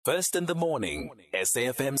First in the morning,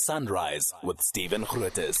 SAFM Sunrise with Stephen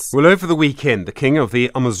Grootes. Well, over the weekend, the king of the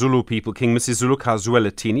Amazulu people, King Misizulu,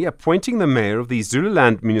 Zwelithini, appointing the mayor of the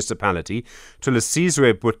Zululand municipality,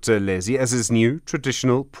 Thulasizwe Bhutulezi, as his new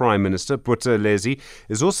traditional prime minister. Bhutelezi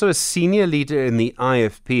is also a senior leader in the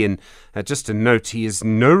IFP, and just a note, he is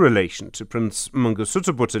no relation to Prince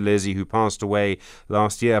Amazulu Bhutulezi, who passed away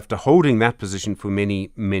last year after holding that position for many,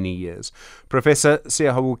 many years. Professor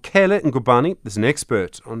Sihawukele Ngubane is an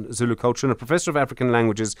expert on Zulu culture and a professor of African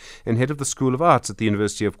languages and head of the School of Arts at the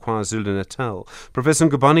University of KwaZulu-Natal. Professor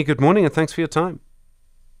Ngubane, good morning and thanks for your time.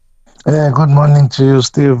 Good morning to you,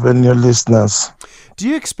 Steve, and your listeners. Do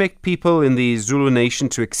you expect people in the Zulu nation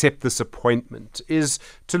to accept this appointment? Is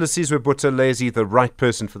Thulasizwe Bhutulezi the right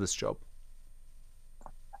person for this job?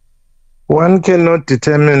 One cannot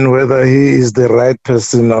determine whether he is the right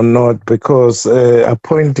person or not because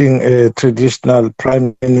appointing a traditional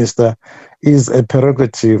prime minister is a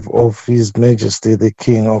prerogative of His Majesty, the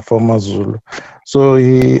King of Amazulu. So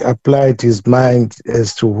he applied his mind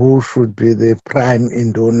as to who should be the prime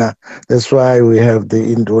induna. That's why we have the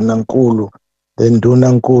Induna Nkulu,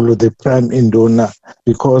 the prime induna,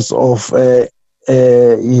 because of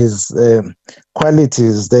his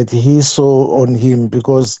qualities that he saw on him,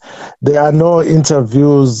 because there are no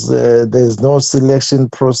interviews, there's no selection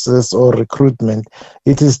process or recruitment.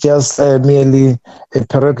 It is just merely a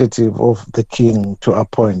prerogative of the king to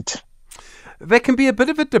appoint. There can be a bit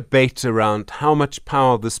of a debate around how much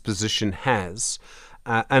power this position has.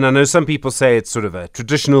 And I know some people say it's sort of a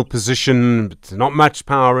traditional position, but there's not much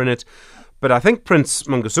power in it. But I think Prince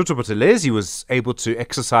Amazulu Bhutulezi was able to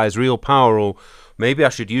exercise real power, or maybe I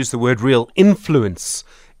should use the word real influence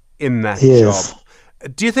in that job.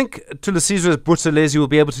 Do you think Thulasizwe Bhutulezi will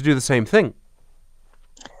be able to do the same thing?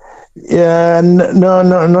 Yeah, no,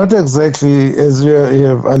 not exactly. As you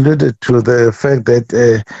have alluded to, the fact that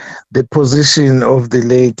the position of the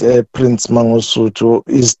late Prince Mangosuthu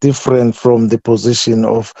is different from the position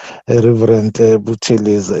of Reverend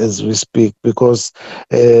Bhutelezi as we speak, because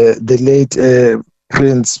the late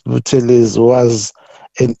Prince Bhutelezi was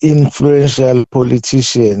an influential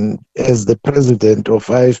politician as the president of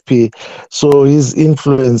IFP. So his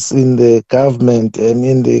influence in the government and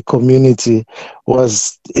in the community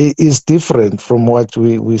is different from what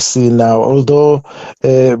we see now. Although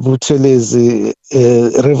Bhutelezi,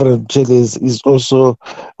 Reverend Bhutelezi is also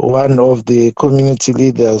one of the community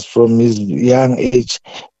leaders from his young age.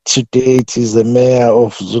 To date, he's the mayor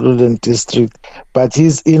of Zululand district, but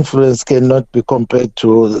his influence cannot be compared to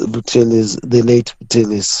Bhutelezi, the late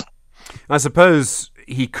Bhutelezi. I suppose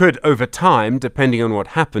he could, over time, depending on what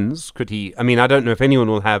happens, could he? I mean, I don't know if anyone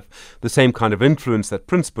will have the same kind of influence that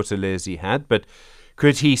Prince Bhutelezi had, but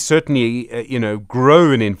could he certainly,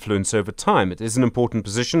 grow in influence over time? It is an important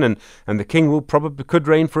position, and the king could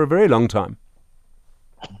reign for a very long time.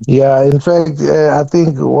 Yeah, in fact, I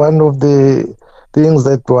think one of the things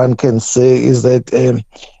that one can say is that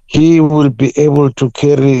he will be able to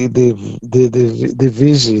carry the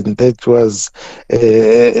vision that was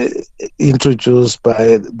introduced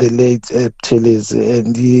by the late Bhutelezi,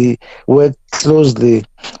 and he worked closely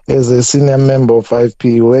as a senior member of IFP.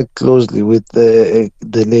 He worked closely with the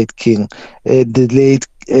late king,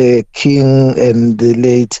 king and the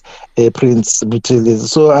late Prince Bhutelezi.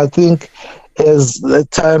 So I think as the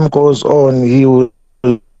time goes on, he will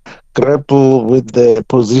grapple with the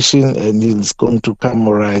position and he's going to come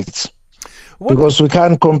right. Because we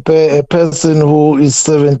can't compare a person who is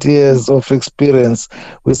 70 years of experience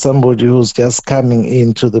with somebody who's just coming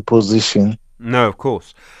into the position. No, of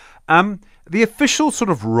course. The official sort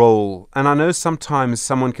of role, and I know sometimes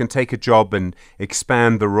someone can take a job and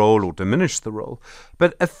expand the role or diminish the role,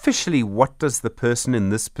 but officially, what does the person in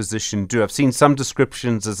this position do? I've seen some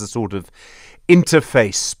descriptions as a sort of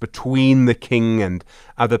interface between the king and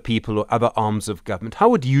other people or other arms of government. How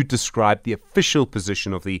would you describe the official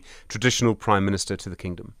position of the traditional prime minister to the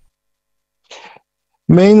kingdom?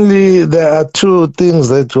 Mainly, there are two things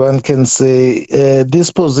that one can say.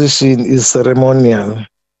 This position is ceremonial.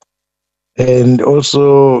 And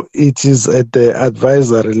also it is at the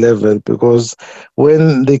advisory level, because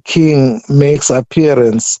when the king makes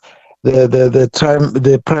appearance,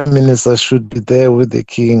 the prime minister should be there with the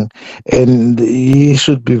king, and he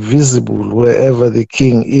should be visible wherever the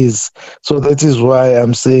king is. So that is why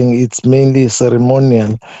I'm saying it's mainly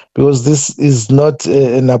ceremonial, because this is not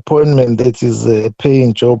an appointment that is a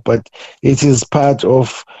paying job, but it is part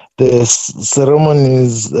of the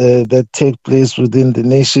ceremonies that take place within the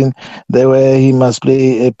nation, where he must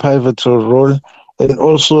play a pivotal role, and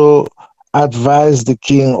also advise the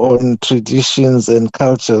king on traditions and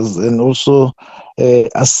cultures, and also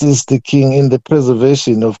assist the king in the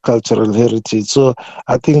preservation of cultural heritage. So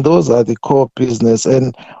I think those are the core business.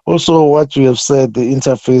 And also what you have said, the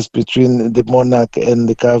interface between the monarch and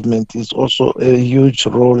the government is also a huge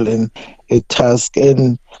role and a task.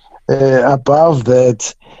 And above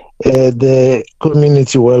that, the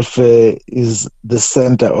community welfare is the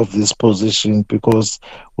center of this position, because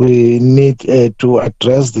we need to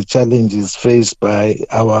address the challenges faced by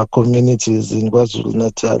our communities in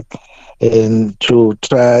KwaZulu-Natal and to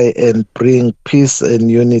try and bring peace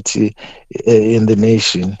and unity in the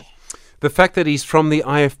nation. The fact that he's from the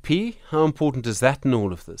IFP, how important is that in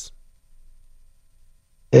all of this?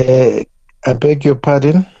 I beg your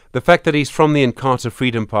pardon? The fact that he's from the Inkatha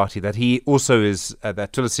Freedom Party, that he also is,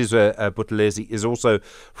 that Thulasizwe Bhutulezi is also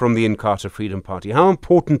from the Inkatha Freedom Party. How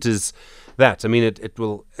important is that? I mean,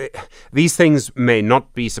 these things may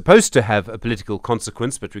not be supposed to have a political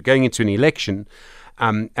consequence, but we're going into an election,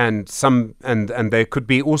 and there could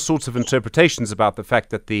be all sorts of interpretations about the fact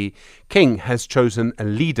that the king has chosen a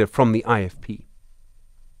leader from the IFP.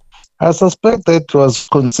 I suspect that was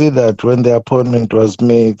considered when the appointment was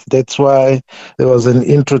made. That's why there was an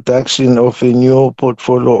introduction of a new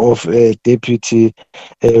portfolio of a deputy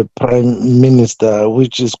prime minister,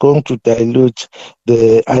 which is going to dilute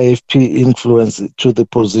the IFP influence to the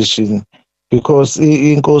position. Because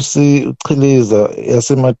Inkosi Bhutelezi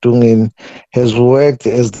Yasemadungeni has worked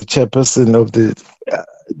as the chairperson of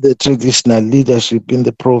the traditional leadership in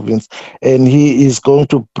the province, and he is going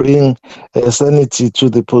to bring sanity to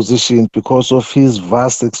the position because of his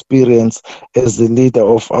vast experience as the leader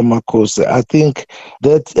of Amakosi. I think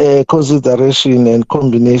that consideration and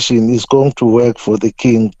combination is going to work for the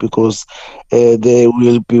king, because they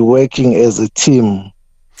will be working as a team,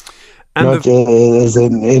 and not as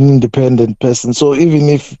an independent person. So even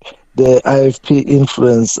if the IFP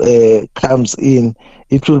influence comes in,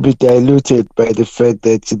 it will be diluted by the fact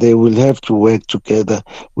that they will have to work together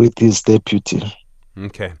with his deputy.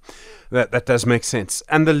 Okay. That does make sense.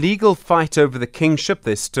 And the legal fight over the kingship,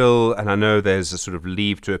 there's still, and I know there's a sort of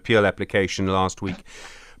leave to appeal application last week,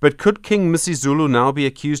 but could King Misizulu now be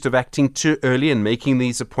accused of acting too early and making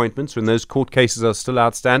these appointments when those court cases are still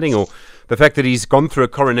outstanding? Or the fact that he's gone through a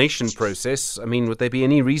coronation process, I mean, would there be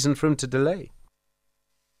any reason for him to delay?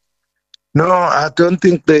 No, I don't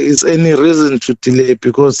think there is any reason to delay,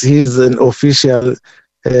 because he's an official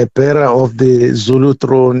bearer of the Zulu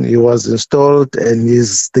throne. He was installed and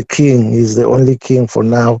he's the king. He's the only king for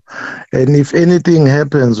now. And if anything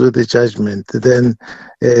happens with the judgment, then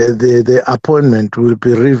the appointment will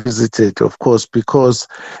be revisited, of course, because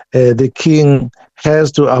the king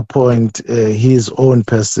has to appoint his own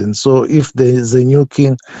person. So if there is a new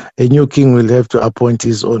king will have to appoint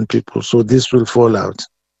his own people. So this will fall out.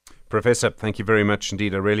 Professor, thank you very much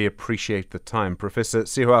indeed. I really appreciate the time. Professor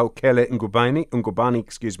Sihawukele Ngubane,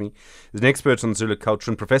 is an expert on Zulu culture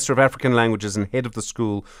and Professor of African Languages and head of the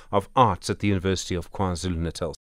School of Arts at the University of KwaZulu-Natal.